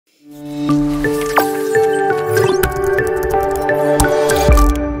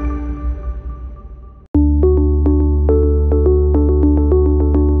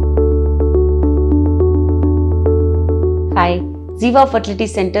Ziva Fertility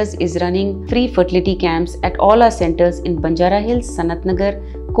Centers is running free fertility camps at all our centers in Banjara Hills, Sanat Nagar,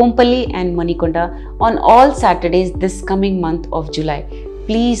 Kompally and Manikonda on all Saturdays this coming month of July.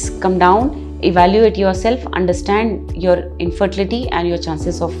 Please come down, evaluate yourself, understand your infertility and your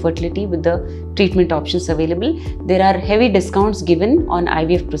chances of fertility with the treatment options available. There are heavy discounts given on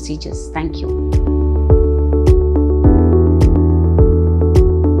IVF procedures. Thank you.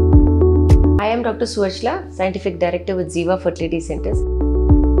 I am Dr. Suvarchala, Scientific Director with Ziva Fertility Centers.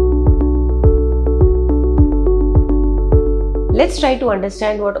 Let's try to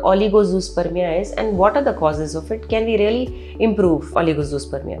understand what oligozoospermia is and what are the causes of it. Can we really improve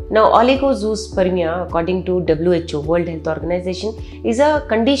oligozoospermia? Now, oligozoospermia, according to WHO, World Health Organization, is a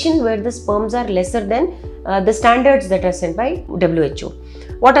condition where the sperms are lesser than the standards that are set by WHO.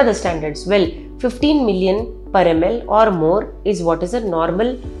 What are the standards? Well, 15 million per ml or more is what is a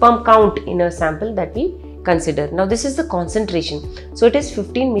normal sperm count in a sample that we consider. Now this is the concentration, so it is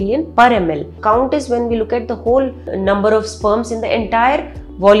 15 million per ml. Count is when we look at the whole number of sperms in the entire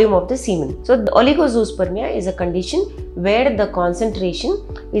volume of the semen. So the oligozoospermia is a condition where the concentration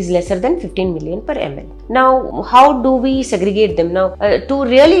is lesser than 15 million per ml. Now how do we segregate them? Now to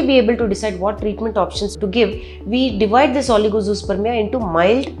really be able to decide what treatment options to give, we divide this oligozoospermia into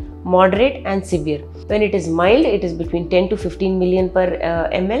mild, moderate and severe. When it is mild, it is between 10 to 15 million per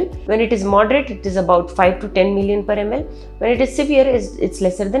ml. When it is moderate, it is about 5 to 10 million per ml. When it is severe, it's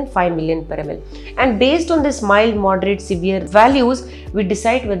lesser than 5 million per ml. And based on this mild, moderate, severe values, we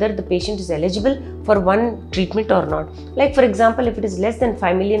decide whether the patient is eligible for one treatment or not. Like for example, if it is less than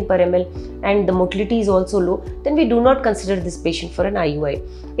 5 million per ml and the motility is also low, then we do not consider this patient for an IUI.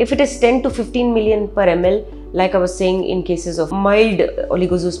 If it is 10 to 15 million per ml, like I was saying in cases of mild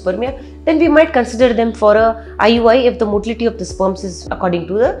oligozoospermia, then we might consider them for a IUI if the motility of the sperms is according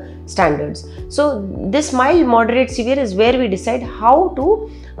to the standards. So this mild, moderate, severe is where we decide how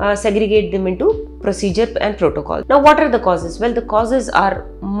to segregate them into procedure and protocol. Now what are the causes? Well, the causes are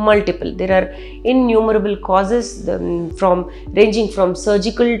multiple. There are innumerable causes ranging from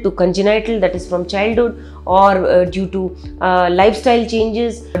surgical to congenital, that is from childhood, or due to lifestyle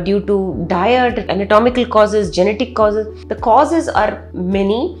changes, due to diet, anatomical causes, genetic causes. The causes are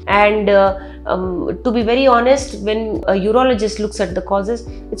many, and to be very honest, when a urologist looks at the causes,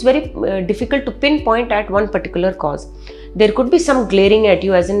 it's very difficult to pinpoint at one particular cause. There could be some glaring at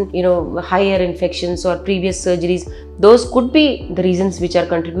you, as in, higher infections or previous surgeries. Those could be the reasons which are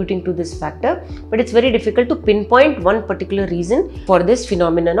contributing to this factor, but it's very difficult to pinpoint one particular reason for this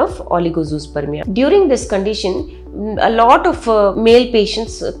phenomenon of oligozoospermia. During this condition, a lot of male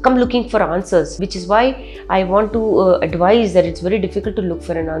patients come looking for answers, which is why I want to advise that it's very difficult to look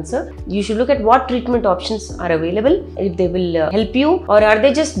for an answer. You should look at what treatment options are available, if they will help you, or are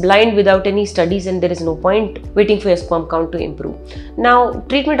they just blind without any studies and there is no point waiting for your sperm count to improve. Now,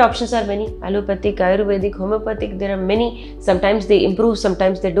 treatment options are many: allopathic, ayurvedic, homeopathic. There are many. Sometimes they improve,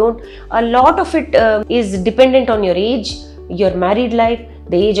 sometimes they don't. A lot of it is dependent on your age, your married life,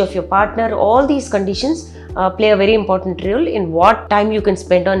 the age of your partner. All these conditions play a very important role in what time you can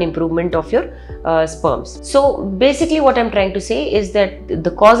spend on improvement of your sperms. So basically what I'm trying to say is that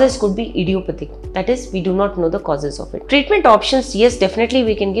the causes could be idiopathic. That is, we do not know the causes of it. Treatment options, yes, definitely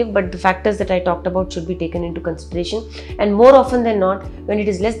we can give, but the factors that I talked about should be taken into consideration. And more often than not, when it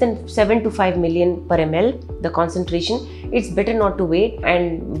is less than 7 to 5 million per ml, the concentration, it's better not to wait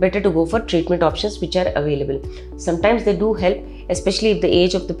and better to go for treatment options which are available. Sometimes they do help, especially if the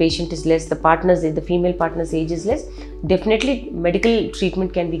age of the patient is less, the female partner's age is less. Definitely medical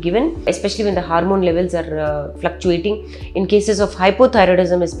treatment can be given, especially when the hormone levels are fluctuating. In cases of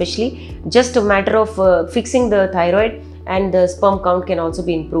hypothyroidism especially, just a matter of fixing the thyroid and the sperm count can also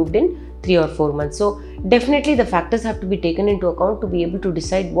be improved in 3 or 4 months. So definitely the factors have to be taken into account to be able to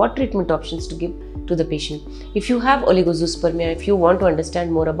decide what treatment options to give to the patient. If you have oligozoospermia, if you want to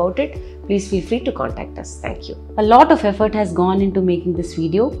understand more about it, please feel free to contact us. Thank you. A lot of effort has gone into making this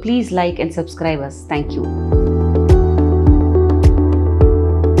video. Please like and subscribe us. Thank you.